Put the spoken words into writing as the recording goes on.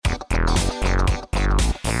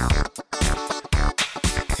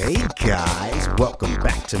Hey guys, welcome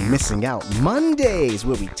back to Missing Out Mondays,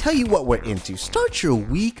 where we tell you what we're into. Start your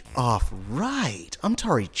week off right. I'm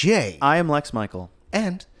Tari J. I am Lex Michael.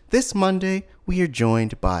 And this Monday, we are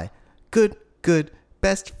joined by good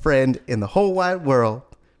best friend in the whole wide world,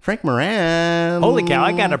 Frank Moran. Holy cow,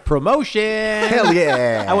 I got a promotion. Hell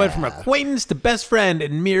yeah. I went from acquaintance to best friend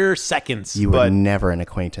in mere seconds. You were never an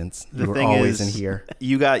acquaintance. You were thing always is, in here.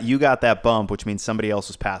 You got that bump, which means somebody else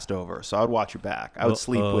was passed over. So I would watch your back. I would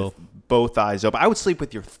sleep with both eyes open. I would sleep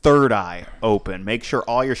with your third eye open. Make sure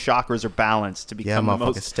all your chakras are balanced to become the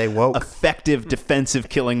most stay woke. effective defensive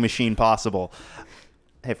killing machine possible.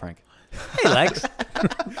 Hey, Frank. Hey, Lex.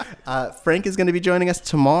 Frank is going to be joining us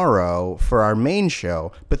tomorrow for our main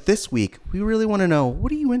show, but this week we really want to know,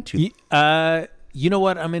 what are you into? You know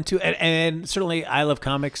what I'm into? And certainly I love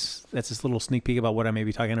comics. That's this little sneak peek about what I may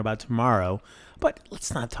be talking about tomorrow. But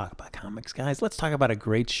let's not talk about comics, guys. Let's talk about a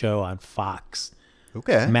great show on Fox.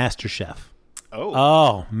 Okay. MasterChef.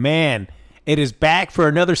 Oh, man. It is back for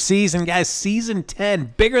another season, guys. Season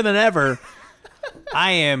 10, bigger than ever.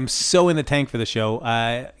 I am so in the tank for the show.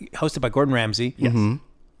 Hosted by Gordon Ramsay. Yes. Mm-hmm.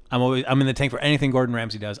 I'm in the tank for anything Gordon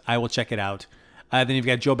Ramsay does. I will check it out. Then you've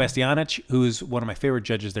got Joe Bastianich, who's one of my favorite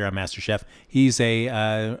judges there on MasterChef. He's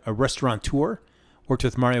a restaurateur. Worked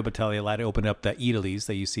with Mario Batali a lot to open up the Eataly's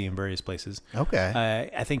that you see in various places. Okay.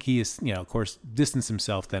 I think he is, of course, distanced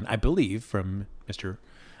himself then, I believe, from Mr.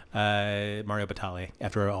 Mario Batali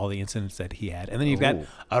after all the incidents that he had. And then you've got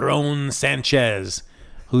Aaron Sanchez,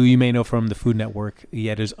 who you may know from the Food Network. He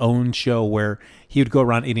had his own show where he would go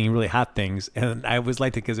around eating really hot things. And I always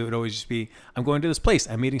liked it because it would always just be, I'm going to this place,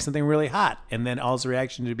 I'm eating something really hot. And then all his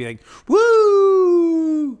reaction would be like,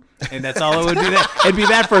 woo! And that's all it would be. It'd be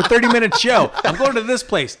that for a 30-minute show. I'm going to this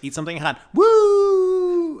place, eat something hot,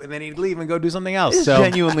 woo! And then he'd leave and go do something else. This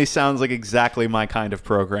genuinely sounds like exactly my kind of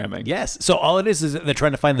programming. Yes. So all it is they're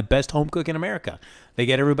trying to find the best home cook in America. They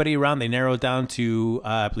get everybody around. They narrow it down to,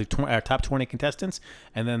 I believe, top 20 contestants.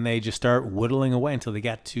 And then they just start whittling away until they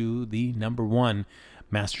get to the number one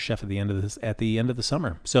MasterChef at the end of the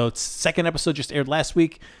summer. So it's second episode just aired last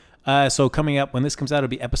week. So coming up, when this comes out, it'll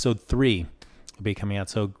be episode 3. It'll be coming out.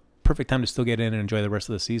 So perfect time to still get in and enjoy the rest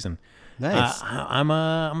of the season. Nice. I'm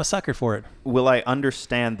a sucker for it. Will I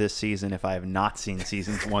understand this season if I have not seen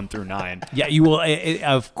seasons 1 through 9? Yeah, you will.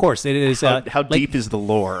 Of course, it is. How deep is the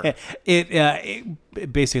lore?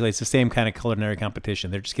 Basically, it's the same kind of culinary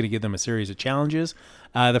competition. They're just going to give them a series of challenges.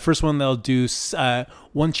 The first one, they'll do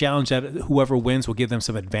one challenge that whoever wins will give them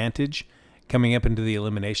some advantage coming up into the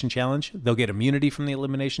elimination challenge. They'll get immunity from the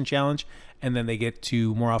elimination challenge, and then they get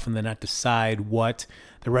to, more often than not, decide what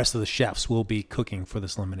the rest of the chefs will be cooking for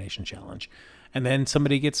this elimination challenge. And then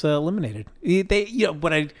somebody gets eliminated.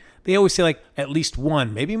 They always say, like, at least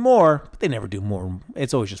one, maybe more, but they never do more.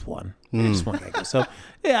 It's always just one. Just one guy goes. So,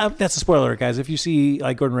 yeah, that's a spoiler, guys. If you see,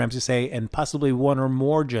 like Gordon Ramsay say, and possibly one or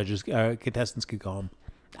more judges, contestants could go home,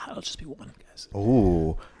 it'll just be one, guys.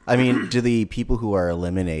 Ooh. I mean, do the people who are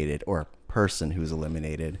eliminated, or person who's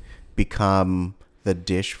eliminated, become the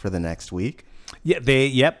dish for the next week? Yeah,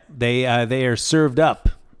 they are served up.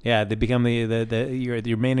 Yeah, they become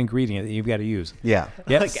your main ingredient that you've got to use. Yeah.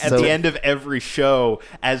 Yep. Like at the end of every show,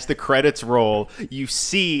 as the credits roll, you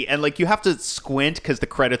see, and like you have to squint because the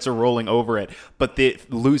credits are rolling over it, but the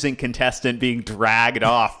losing contestant being dragged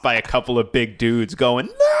off by a couple of big dudes going,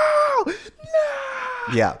 no!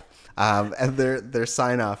 Yeah. And their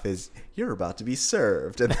sign off is, "You're about to be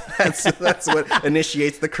served," and that's what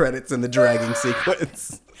initiates the credits and the dragging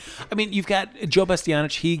sequence. I mean, you've got Joe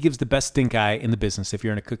Bastianich. He gives the best stink eye in the business if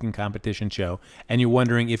you're in a cooking competition show and you're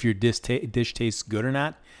wondering if your dish tastes good or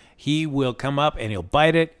not. He will come up and he'll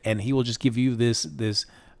bite it and he will just give you this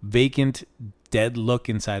vacant, dead look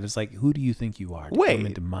inside. It's like, who do you think you are to come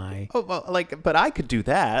into my... Oh, well, but I could do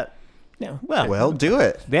that. Yeah, well, do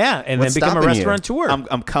it. Yeah, and What's then become a stopping you? restaurateur.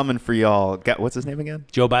 I'm coming for y'all. What's his name again?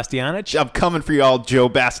 Joe Bastianich. I'm coming for y'all, Joe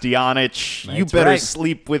Bastianich. You That's better right.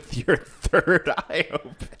 sleep with your third eye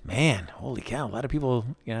open. Man, holy cow! A lot of people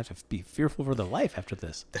have to be fearful for their life after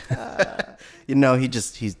this. He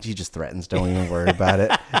just threatens. Don't even worry about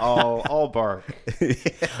it. All bark.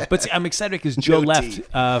 But see, I'm excited because Joe left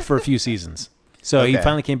for a few seasons, so he Okay.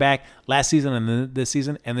 finally came back last season and then this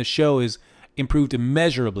season, and the show is improved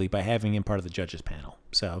immeasurably by having him part of the judges panel.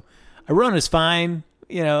 So Aaron is fine.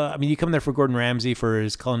 You come there for Gordon Ramsay for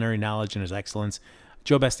his culinary knowledge and his excellence.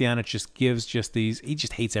 Joe Bastianich just gives these. He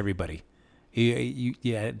just hates everybody.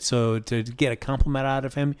 Yeah. So to get a compliment out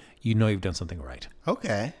of him, you know you've done something right.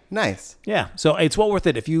 Okay, nice. Yeah. So it's well worth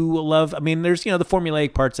it if you love. I mean, there's the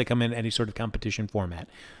formulaic parts that come in any sort of competition format.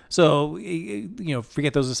 So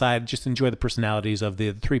forget those aside. Just enjoy the personalities of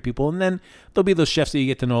the three people, and then there'll be those chefs that you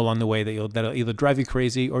get to know along the way that'll either drive you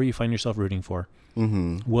crazy or you find yourself rooting for.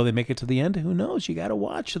 Mm-hmm. Will they make it to the end? Who knows? You got to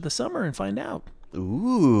watch the summer and find out.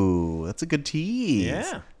 Ooh, that's a good tease.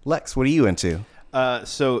 Yeah. Lex, what are you into?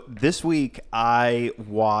 So this week I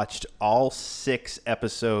watched all 6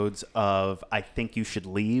 episodes of I Think You Should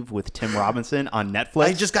Leave with Tim Robinson on Netflix.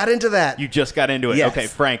 I just got into that. You just got into it. Yes. Okay,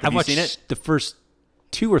 Frank, have I you watched seen it? the first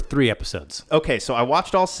 2 or 3 episodes. Okay, so I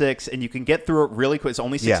watched all 6, and you can get through it really quick. It's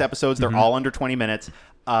only 6 Yeah. episodes. They're all under 20 minutes.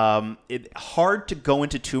 It's hard to go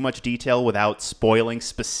into too much detail without spoiling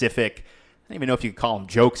specific, I don't even know if you could call them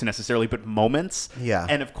jokes necessarily, but moments. Yeah.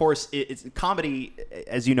 And of course, it's comedy,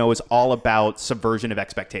 as you know, is all about subversion of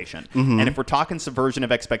expectation. And if we're talking subversion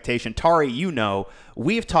of expectation, Tari,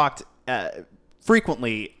 we've talked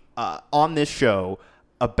frequently on this show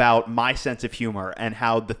about my sense of humor and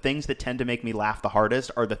how the things that tend to make me laugh the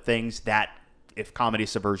hardest are the things that, if comedy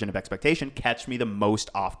subversion of expectation, catch me the most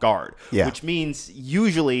off guard. Yeah. Which means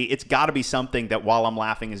usually it's got to be something that while I'm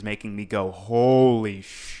laughing is making me go, holy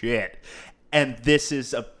shit. And this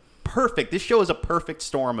show is a perfect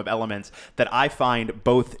storm of elements that I find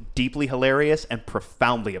both deeply hilarious and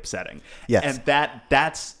profoundly upsetting. Yes.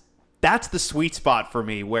 And that's the sweet spot for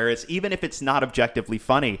me, whereas even if it's not objectively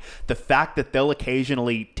funny, the fact that they'll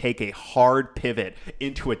occasionally take a hard pivot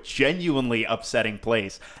into a genuinely upsetting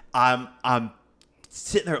place, I'm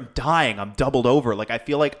sitting there, I'm dying, I'm doubled over. Like, I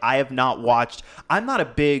feel like I have not watched, I'm not a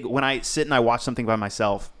big, when I sit and I watch something by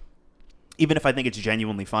myself, even if I think it's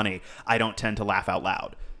genuinely funny, I don't tend to laugh out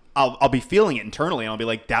loud. I'll be feeling it internally, and I'll be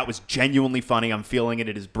like, that was genuinely funny. I'm feeling it.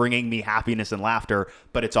 It is bringing me happiness and laughter,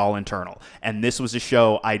 but it's all internal. And this was a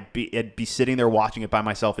show I'd be sitting there watching it by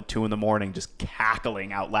myself at 2 a.m, just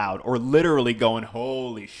cackling out loud, or literally going,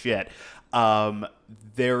 holy shit.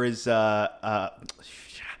 There is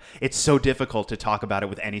it's so difficult to talk about it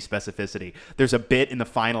with any specificity. There's a bit in the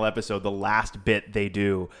final episode, the last bit they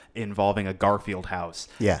do, involving a Garfield house.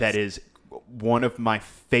 Yes. That is one of my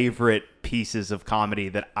favorite pieces of comedy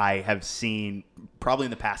that I have seen probably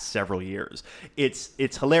in the past several years.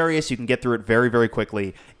 It's hilarious. You can get through it very, very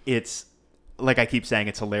quickly. It's, like I keep saying,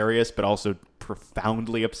 it's hilarious, but also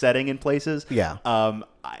profoundly upsetting in places. Yeah.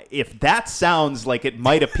 If that sounds like it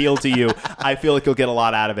might appeal to you, I feel like you'll get a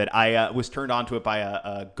lot out of it. I was turned on to it by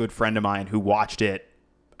a good friend of mine who watched it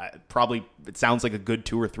probably, it sounds like a good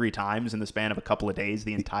 2 or 3 times in the span of a couple of days,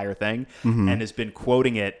 the entire thing, and has been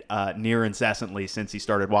quoting it near incessantly since he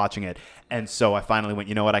started watching it. And so I finally went,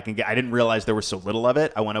 you know what, I didn't realize there was so little of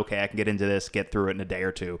it. I went, okay, I can get into this, get through it in a day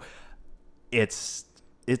or two. It's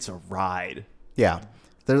a ride. Yeah.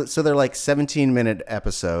 They're like 17-minute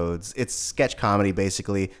episodes. It's sketch comedy,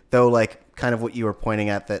 basically, though, like, kind of what you were pointing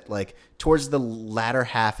at, that, like, towards the latter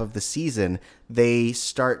half of the season, they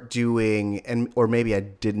start doing, or maybe I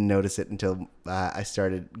didn't notice it until I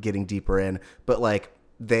started getting deeper in, but, like,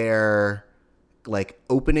 their, like,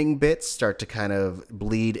 opening bits start to kind of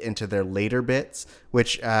bleed into their later bits,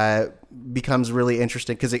 which becomes really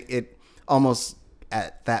interesting, because it almost,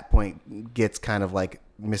 at that point, gets kind of like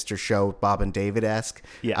Mr. Show, Bob and David-esque.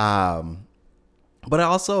 Yeah. But I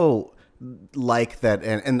also like that,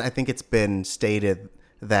 and I think it's been stated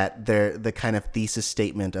that the kind of thesis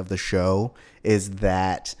statement of the show is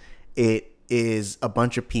that it is a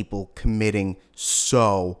bunch of people committing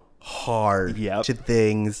so hard to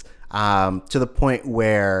things, to the point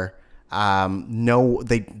where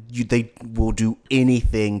they will do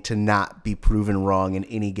anything to not be proven wrong in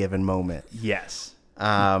any given moment. Yes.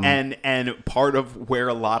 And part of where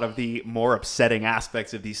a lot of the more upsetting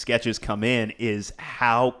aspects of these sketches come in is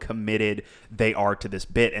how committed they are to this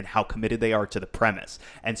bit and how committed they are to the premise.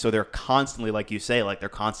 And so they're constantly, like you say, like they're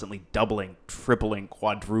constantly doubling, tripling,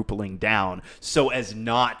 quadrupling down so as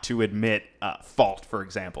not to admit fault, for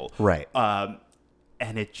example. Right.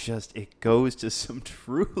 And it goes to some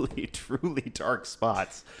truly, truly dark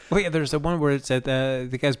spots. Oh yeah, there's the one where it's at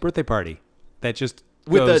the guy's birthday party that just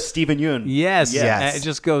With goes, Stephen Yeun. Yes, Yes. it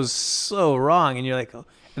just goes so wrong, and you're like, oh,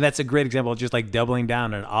 and that's a great example of just like doubling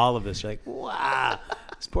down on all of this. You're like, wow,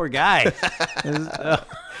 this poor guy.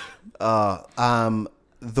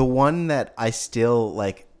 The one that I still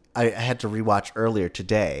like, I had to rewatch earlier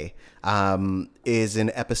today, is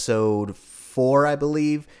in episode 4, I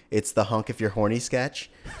believe. It's the Hunk If You're Horny sketch.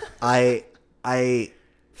 I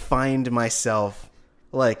find myself,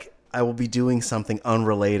 like, I will be doing something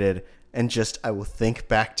unrelated and just, I will think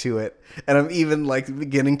back to it. And I'm even, like,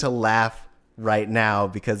 beginning to laugh right now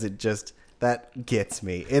because it just, that gets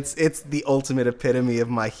me. It's the ultimate epitome of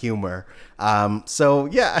my humor. So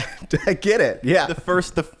yeah, I get it. Yeah. The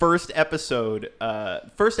first episode and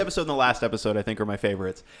the last episode, I think, are my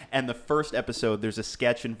favorites. And the first episode, there's a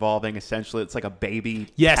sketch involving essentially it's like a baby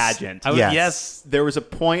pageant. Yes. There was a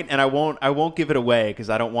point, and I won't give it away because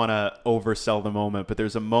I don't want to oversell the moment. But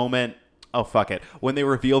there's a moment. Oh fuck it! When they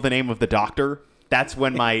reveal the name of the doctor, that's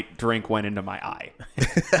when my drink went into my eye.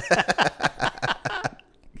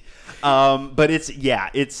 But it's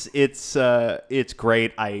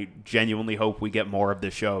great. I genuinely hope we get more of the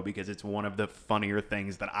show because it's one of the funnier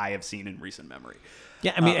things that I have seen in recent memory.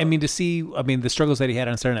 Yeah, I mean to see the struggles that he had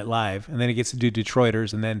on Saturday Night Live, and then he gets to do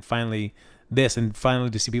Detroiters, and then finally this, and finally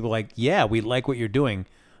to see people like, yeah, we like what you're doing.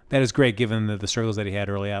 That is great, given the struggles that he had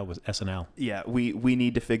early out with SNL. Yeah, we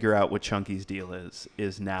need to figure out what Chunky's deal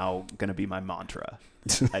is now going to be my mantra.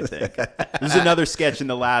 I think there's another sketch in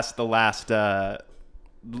the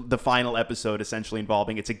final episode, essentially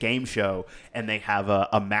involving it's a game show, and they have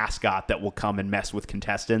a mascot that will come and mess with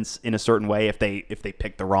contestants in a certain way if they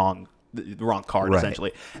pick the wrong card,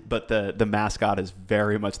 essentially. But the mascot is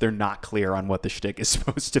very much, they're not clear on what the shtick is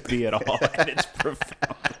supposed to be at all, and it's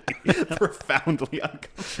profoundly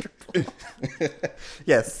uncomfortable.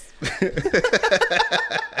 Yes.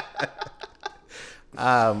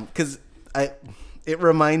 Because it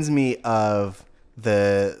reminds me of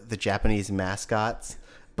the Japanese mascots,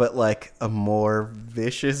 but like a more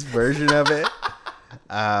vicious version of it.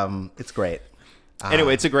 It's great.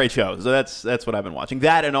 Anyway, it's a great show. So that's what I've been watching.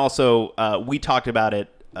 That, and also we talked about it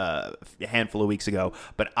a handful of weeks ago,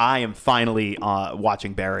 but I am finally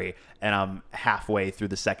watching Barry, and I'm halfway through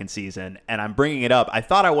the second season, and I'm bringing it up. I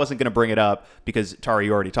thought I wasn't going to bring it up because, Tari,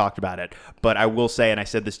 you already talked about it, but I will say, and I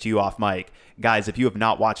said this to you off mic, guys, if you have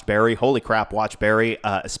not watched Barry, holy crap, watch Barry,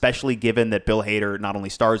 especially given that Bill Hader not only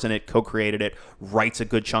stars in it, co-created it, writes a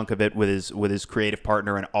good chunk of it with his creative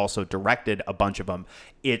partner, and also directed a bunch of them.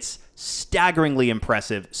 It's staggeringly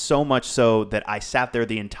impressive, so much so that I sat there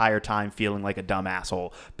the entire time feeling like a dumb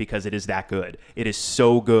asshole because it is that good. It is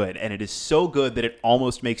so good, and it is so good that it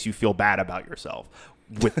almost makes you feel bad about yourself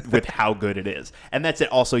with how good it is. And that's it.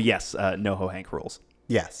 Also, yes, NoHo Hank rules.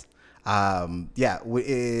 Yes. Have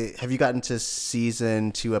you gotten to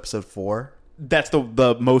season 2, episode 4? That's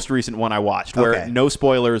the most recent one I watched, where no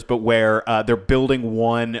spoilers, but where they're building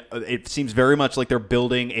one. It seems very much like they're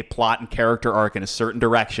building a plot and character arc in a certain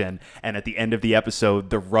direction, and at the end of the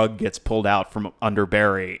episode, the rug gets pulled out from under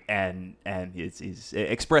Barry, and it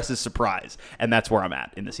expresses surprise, and that's where I'm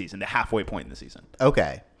at in the season, the halfway point in the season.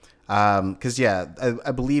 Okay. Because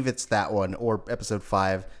I believe it's that one, or episode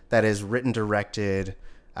 5, that is written, directed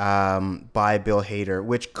by Bill Hader,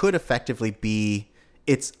 which could effectively be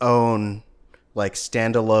its own like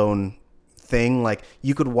standalone thing. Like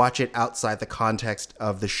you could watch it outside the context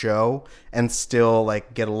of the show and still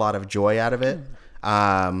like get a lot of joy out of it.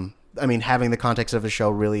 I mean, having the context of the show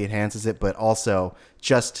really enhances it, but also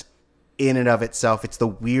just in and of itself, it's the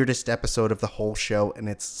weirdest episode of the whole show, and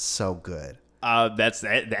it's so good. That's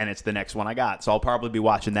it, and it's the next one I got, so I'll probably be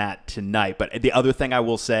watching that tonight. But the other thing I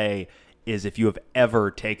will say is, if you have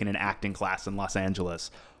ever taken an acting class in Los Angeles,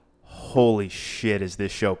 holy shit, is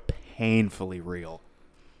this show painfully real.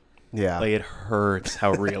 Yeah. Like, it hurts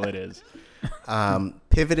how real it is.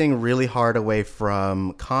 Pivoting really hard away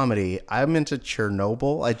from comedy, I'm into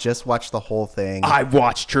Chernobyl. I just watched the whole thing. I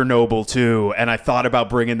watched Chernobyl too, and I thought about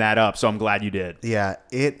bringing that up, so I'm glad you did. Yeah,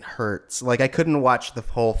 it hurts. Like, I couldn't watch the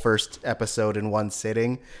whole first episode in one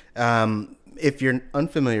sitting. If you're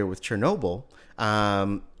unfamiliar with Chernobyl,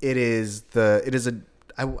 I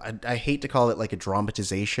hate to call it like a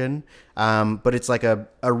dramatization, but it's like a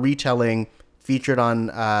retelling featured on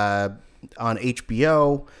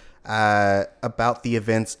HBO about the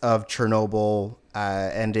events of Chernobyl,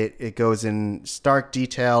 and it goes in stark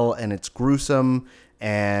detail, and it's gruesome,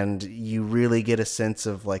 and you really get a sense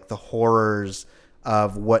of like the horrors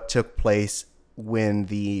of what took place when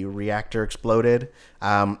the reactor exploded,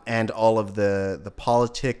 and all of the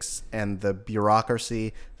politics and the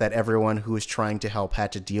bureaucracy that everyone who was trying to help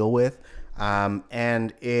had to deal with.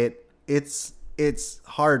 And it's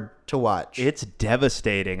hard to watch. It's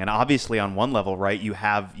devastating. And obviously on one level, right, you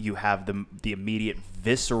have the immediate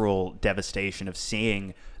visceral devastation of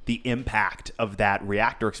seeing the impact of that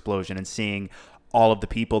reactor explosion and seeing all of the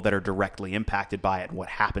people that are directly impacted by it and what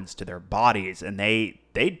happens to their bodies, and they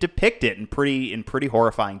depict it in pretty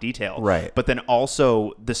horrifying detail. Right. But then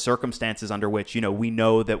also the circumstances under which, we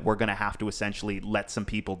know that we're going to have to essentially let some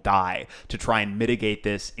people die to try and mitigate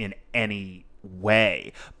this in any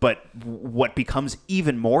way. But what becomes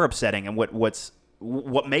even more upsetting, and what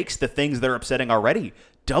makes the things that are upsetting already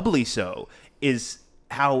doubly so, is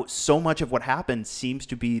how so much of what happened seems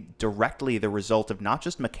to be directly the result of not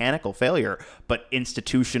just mechanical failure, but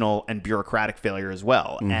institutional and bureaucratic failure as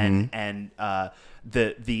well. And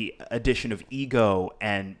the addition of ego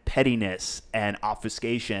and pettiness and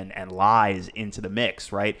obfuscation and lies into the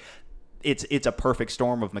mix, right? It's a perfect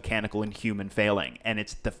storm of mechanical and human failing. And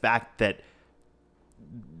it's the fact that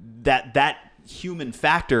human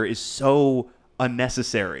factor is so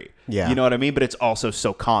unnecessary. Yeah. You know what I mean? But it's also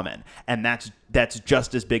so common. And that's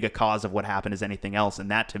just as big a cause of what happened as anything else.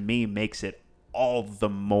 And that to me makes it all the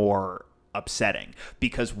more upsetting,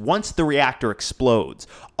 because once the reactor explodes,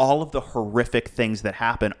 all of the horrific things that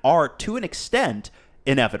happen are to an extent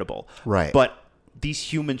inevitable. Right. But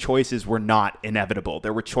these human choices were not inevitable.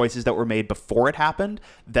 There were choices that were made before it happened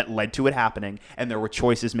that led to it happening, and there were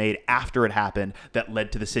choices made after it happened that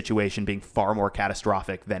led to the situation being far more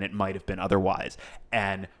catastrophic than it might have been otherwise.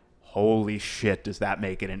 And holy shit, does that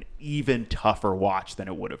make it an even tougher watch than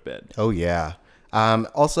it would have been. Oh, yeah.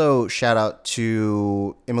 Also, shout out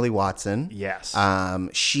to Emily Watson. Yes.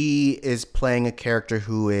 She is playing a character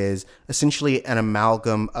who is essentially an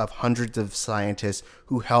amalgam of hundreds of scientists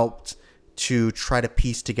who helped to try to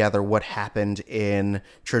piece together what happened in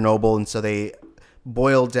Chernobyl. And so they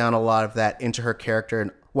boiled down a lot of that into her character.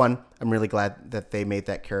 And one, I'm really glad that they made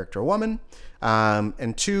that character a woman.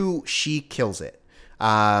 And two, she kills it.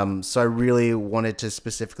 So I really wanted to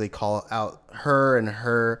specifically call out her and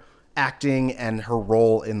her acting and her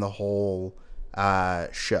role in the whole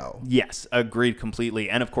show. Yes, agreed completely.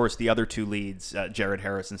 And of course, the other two leads, Jared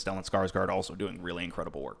Harris and Stellan Skarsgård, also doing really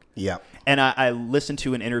incredible work. Yeah. And I listened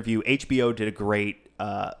to an interview. HBO did a great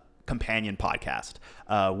companion podcast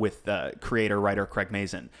with creator, writer Craig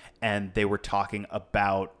Mazin. And they were talking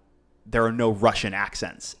about there are no Russian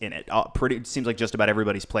accents in it. It seems like just about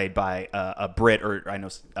everybody's played by a Brit, or I know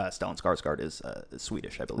Stellan Skarsgård is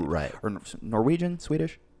Swedish, I believe. Right. Or Norwegian,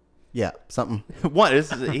 Swedish? Yeah, something.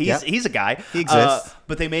 He's a guy. He exists.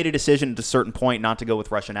 But they made a decision at a certain point not to go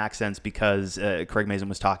with Russian accents because Craig Mazin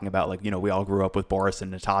was talking about, like, we all grew up with Boris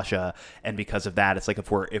and Natasha, and because of that, it's like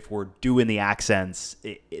if we're doing the accents,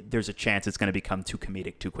 there's a chance it's going to become too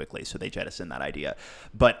comedic too quickly. So they jettisoned that idea.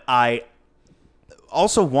 But I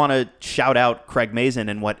also want to shout out Craig Mazin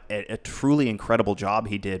and what a truly incredible job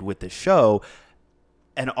he did with this show,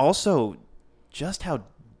 and also just how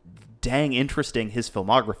dang interesting his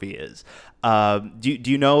filmography is.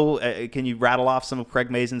 Do you know, can you rattle off some of Craig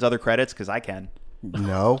Mazin's other credits? Because I can.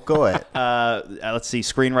 No, go ahead. Let's see,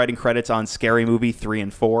 screenwriting credits on Scary Movie 3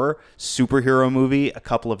 and 4, superhero movie, a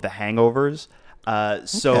couple of The Hangovers.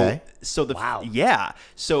 Okay. Wow. Yeah.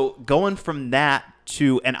 So going from that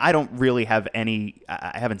to, and I don't really have I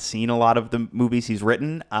haven't seen a lot of the movies he's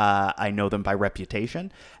written. I know them by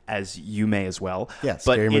reputation, as you may as well. Yeah,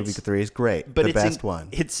 Scary Movie 3 is great. But the best one.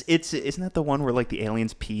 Isn't that the one where like the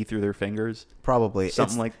aliens pee through their fingers? Probably.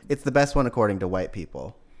 Something it's the best one according to white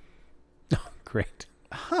people. Great.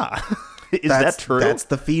 Huh. Is that true? That's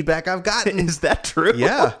the feedback I've gotten. Is that true?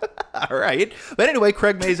 Yeah. All right. But anyway,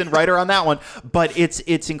 Craig Mazin, writer on that one. But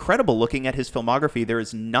it's incredible looking at his filmography. There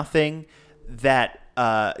is nothing that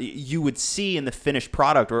you would see in the finished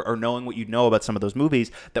product or knowing what you know about some of those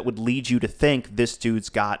movies that would lead you to think this dude's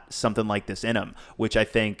got something like this in him, which I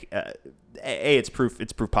think, it's proof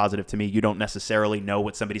positive to me. You don't necessarily know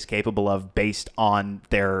what somebody's capable of based on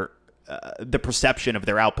their the perception of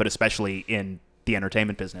their output, especially in the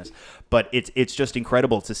entertainment business. But it's just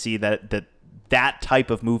incredible to see that type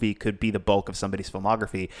of movie could be the bulk of somebody's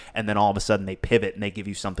filmography, and then all of a sudden they pivot and they give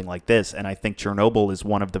you something like this. And I think Chernobyl is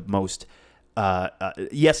one of the most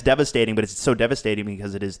yes, devastating, but it's so devastating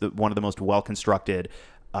because it is one of the most well-constructed,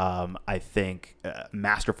 I think,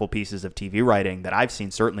 masterful pieces of TV writing that I've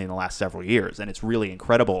seen certainly in the last several years. And it's really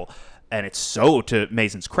incredible. And it's so to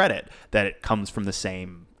Mazin's credit that it comes from the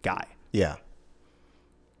same guy. Yeah.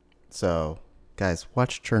 So, guys,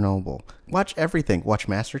 watch Chernobyl. Watch everything. Watch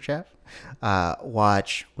MasterChef.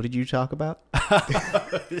 Watch, what did you talk about?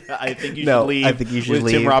 I think you should leave with leave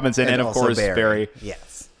Tim Robinson and of also course, Barry.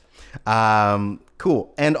 Yes.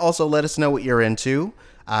 Cool. And also let us know what you're into.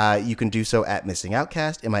 You can do so at Missing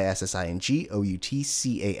Outcast,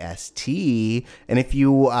 MissingOutcast. And if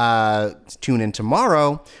you tune in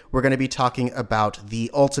tomorrow, we're going to be talking about the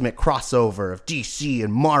ultimate crossover of DC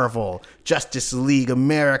and Marvel, Justice League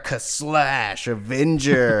America /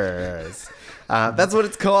 Avengers. That's what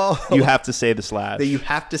it's called. You have to say the slash. You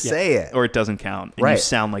have to say it. Or it doesn't count. And right. You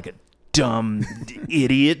sound like a dumb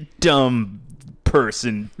dumb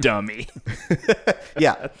person dummy.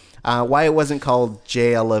 Yeah. Why it wasn't called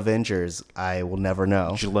JL Avengers, I will never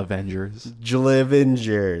know. Jill Avengers.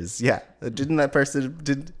 Yeah. Didn't that person,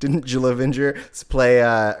 didn't Jill Avengers play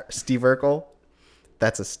Steve Urkel?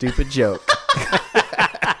 That's a stupid joke.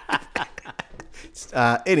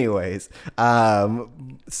 Anyways,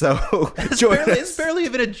 so join It's us. barely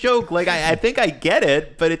even a joke. Like, I think I get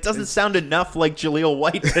it, but it doesn't sound enough like Jaleel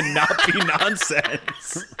White to not be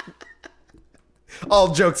nonsense.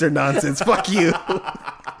 All jokes are nonsense. Fuck you.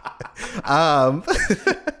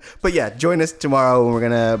 But yeah, join us tomorrow when we're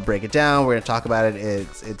gonna break it down. We're gonna talk about it.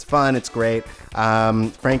 It's fun. It's great.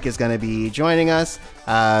 Frank is gonna be joining us.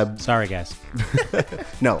 Sorry, guys.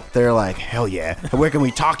 No, they're like, hell yeah. Where can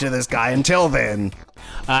we talk to this guy until then?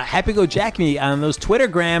 Happy Go Jack Me on those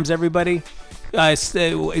Twittergrams, everybody.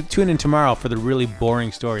 Tune in tomorrow for the really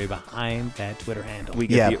boring story behind that Twitter handle. We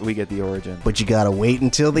get the origin. But you gotta wait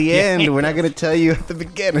until the end. We're not gonna tell you at the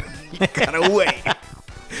beginning. You gotta wait.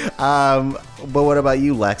 But what about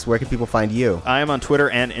you, Lex? Where can people find you? I am on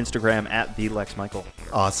Twitter and Instagram at the Lex Michael.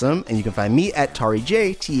 Awesome. And you can find me at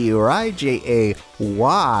TariJ, TariJay.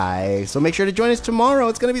 So make sure to join us tomorrow.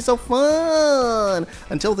 It's going to be so fun.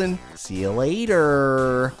 Until then, see you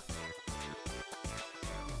later.